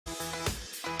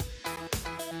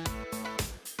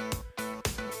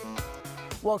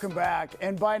Welcome back.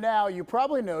 And by now, you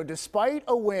probably know, despite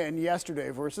a win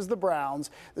yesterday versus the Browns,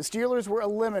 the Steelers were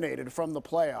eliminated from the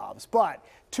playoffs. But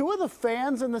two of the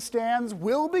fans in the stands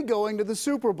will be going to the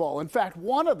Super Bowl. In fact,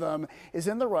 one of them is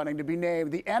in the running to be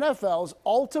named the NFL's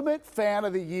Ultimate Fan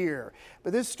of the Year.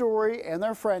 But this story and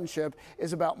their friendship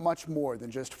is about much more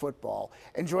than just football.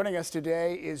 And joining us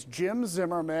today is Jim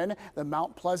Zimmerman, the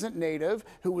Mount Pleasant native,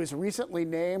 who was recently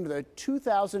named the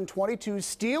 2022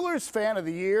 Steelers Fan of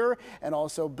the Year, and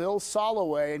also Bill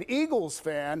Soloway, an Eagles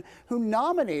fan, who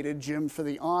nominated Jim for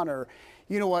the honor.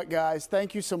 You know what, guys?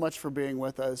 Thank you so much for being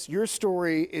with us. Your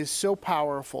story is so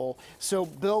powerful. So,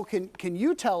 Bill, can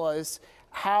you tell us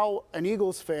how an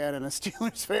Eagles fan and a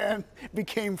Steelers fan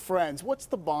became friends? What's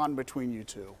the bond between you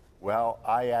two? Well,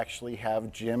 I actually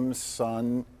have Jim's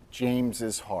son,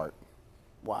 James's heart.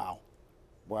 Wow.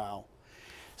 Wow.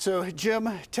 So, Jim,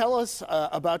 tell us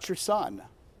about your son.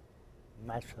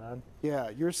 My son? Yeah,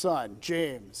 your son,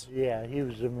 James. Yeah, he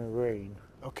was a Marine.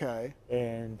 Okay.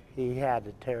 And he had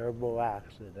a terrible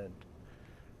accident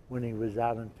when he was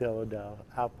out in Philadelphia,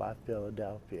 out by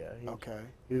Philadelphia. Okay.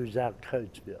 He was out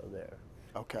Coatesville there.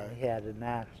 Okay. He had an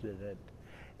accident,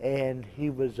 and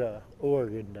he was a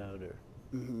organ donor.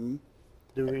 Mm-hmm.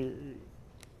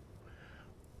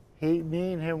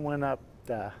 Me and him went up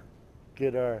to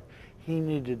get he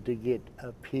needed to get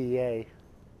a PA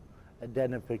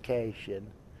identification,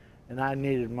 and I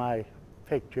needed my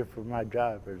picture for my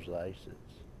driver's license.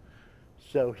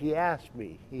 So he asked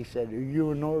me, he said, "Are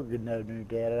you an organ donor,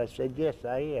 Dad?" I said, "Yes,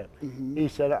 I am." Mm-hmm. He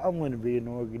said, "I'm going to be an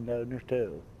organ donor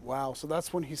too." Wow, so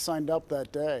that's when he signed up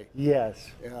that day.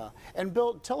 Yes. Yeah. And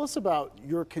Bill, tell us about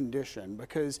your condition,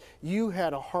 because you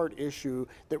had a heart issue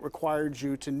that required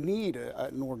you to need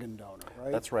an organ donor,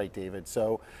 right? That's right, David.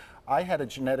 So I had a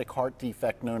genetic heart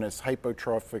defect known as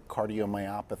hypertrophic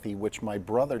cardiomyopathy, which my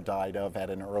brother died of at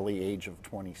an early age of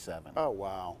 27. Oh,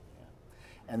 wow.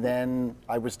 And then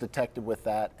I was detected with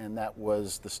that, and that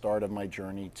was the start of my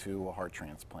journey to a heart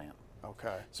transplant.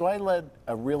 Okay. So I led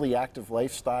a really active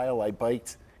lifestyle. I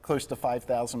biked close to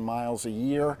 5,000 miles a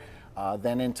year,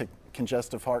 then into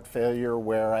congestive heart failure,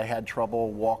 where I had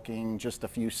trouble walking just a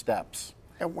few steps.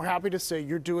 And we're happy to say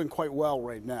you're doing quite well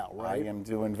right now, right? I am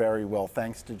doing very well,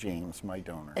 thanks to James, my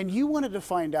donor. And you wanted to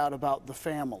find out about the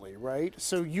family, right?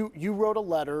 So you wrote a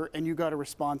letter and you got a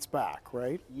response back,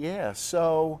 right? Yeah,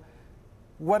 so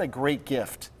what a great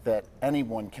gift that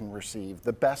anyone can receive,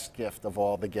 the best gift of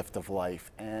all, the gift of life.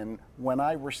 And when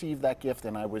I received that gift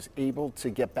and I was able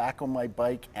to get back on my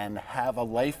bike and have a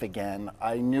life again,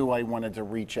 I knew I wanted to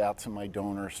reach out to my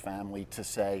donor's family to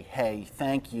say, hey,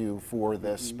 thank you for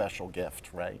this special gift,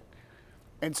 right?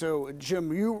 And so,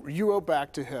 Jim, you wrote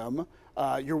back to him.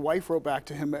 Your wife wrote back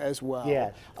to him as well.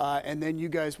 Yes. And then you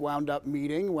guys wound up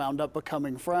meeting, wound up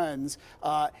becoming friends.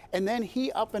 And then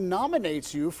he up and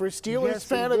nominates you for Steelers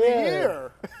Fan of the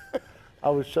Year.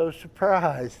 I was so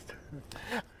surprised.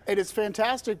 It is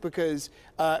fantastic because,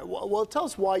 well, tell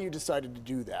us why you decided to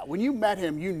do that. When you met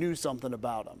him, you knew something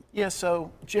about him. Yeah,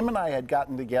 so Jim and I had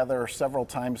gotten together several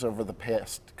times over the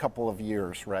past couple of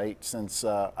years, right, since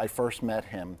I first met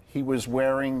him. He was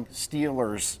wearing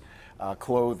Steelers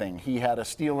clothing. He had a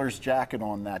Steelers jacket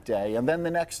on that day, and then the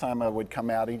next time I would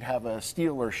come out, he'd have a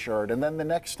Steelers shirt, and then the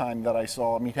next time that I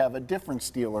saw him, he'd have a different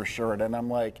Steelers shirt, and I'm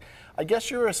like, I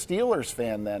guess you're a Steelers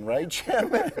fan then, right,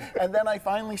 Jim? And then I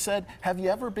finally said, have you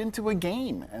ever been to a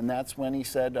game? And that's when he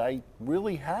said, I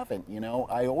really haven't, you know.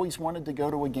 I always wanted to go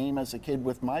to a game as a kid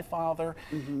with my father,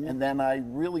 and then I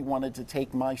really wanted to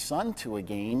take my son to a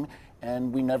game,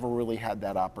 and we never really had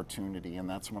that opportunity, and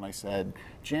that's when I said,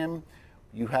 Jim,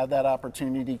 you have that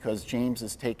opportunity because James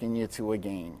is taking you to a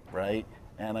game, right?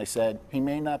 And I said, he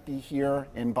may not be here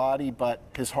in body, but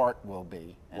his heart will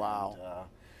be. Wow.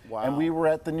 Wow. And we were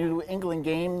at the New England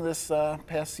game this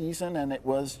past season, and it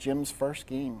was Jim's first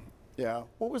game. Yeah.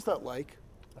 What was that like?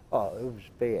 Oh, it was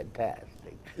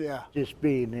fantastic. Yeah. Just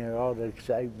being there, all the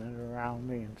excitement around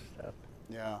me and stuff.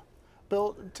 Yeah.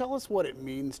 Bill, tell us what it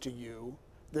means to you,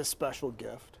 this special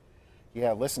gift.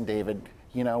 Yeah, listen, David,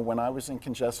 you know, when I was in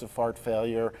congestive heart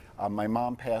failure, my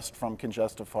mom passed from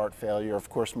congestive heart failure. Of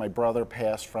course, my brother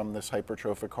passed from this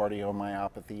hypertrophic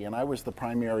cardiomyopathy, and I was the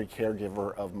primary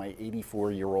caregiver of my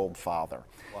 84-year-old father.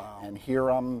 Wow. And here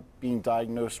I'm being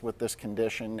diagnosed with this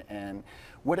condition, and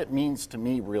what it means to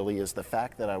me really is the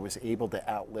fact that I was able to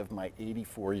outlive my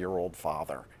 84-year-old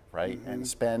father, right, and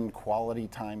spend quality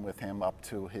time with him up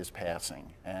to his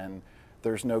passing. And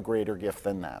there's no greater gift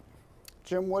than that.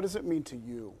 Jim, what does it mean to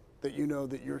you that you know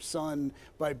that your son,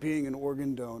 by being an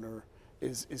organ donor,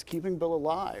 is keeping Bill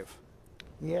alive?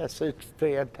 Yes, it's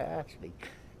fantastic.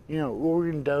 You know,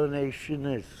 organ donation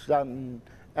is something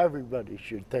everybody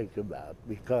should think about,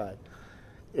 because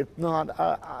if not,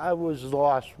 I was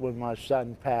lost when my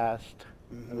son passed,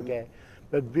 okay?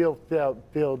 But Bill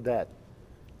filled that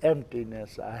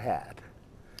emptiness I had.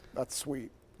 That's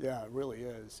sweet. Yeah, it really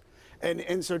is.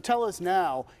 And so tell us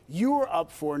now, you are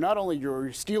up for not only your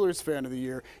Steelers Fan of the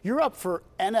Year, you're up for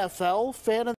NFL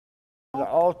Fan of The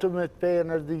ultimate fan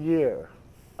of the year.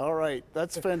 All right,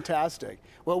 that's fantastic.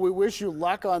 Well, we wish you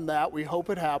luck on that. We hope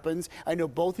it happens. I know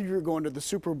both of you are going to the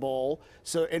Super Bowl,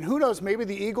 so and who knows, maybe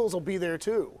the Eagles will be there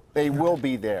too. They will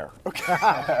be there. Okay,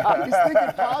 he's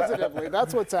thinking positively.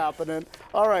 That's what's happening.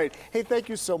 All right. Hey, thank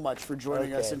you so much for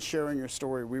joining us and sharing your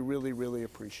story. We really, really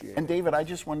appreciate it. And David, I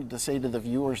just wanted to say to the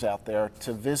viewers out there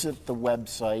to visit the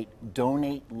website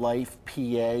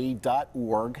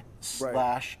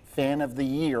donatelifepa.org/fan of the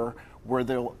year, where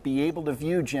they'll be able to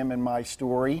view Jim and my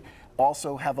story.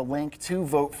 Also have a link to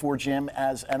vote for Jim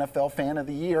as NFL Fan of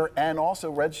the Year, and also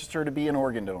register to be an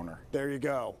organ donor. There you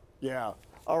go. Yeah.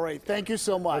 All right. Thank you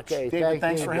so much. Okay, David,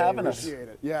 thanks for having us. Appreciate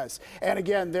it. Yes. And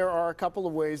again, there are a couple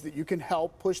of ways that you can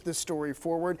help push this story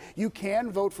forward. You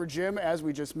can vote for Jim, as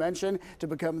we just mentioned, to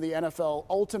become the NFL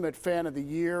Ultimate Fan of the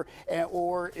Year.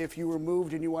 Or if you were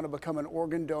moved and you want to become an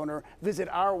organ donor, visit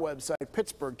our website,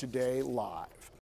 Pittsburgh Today Live.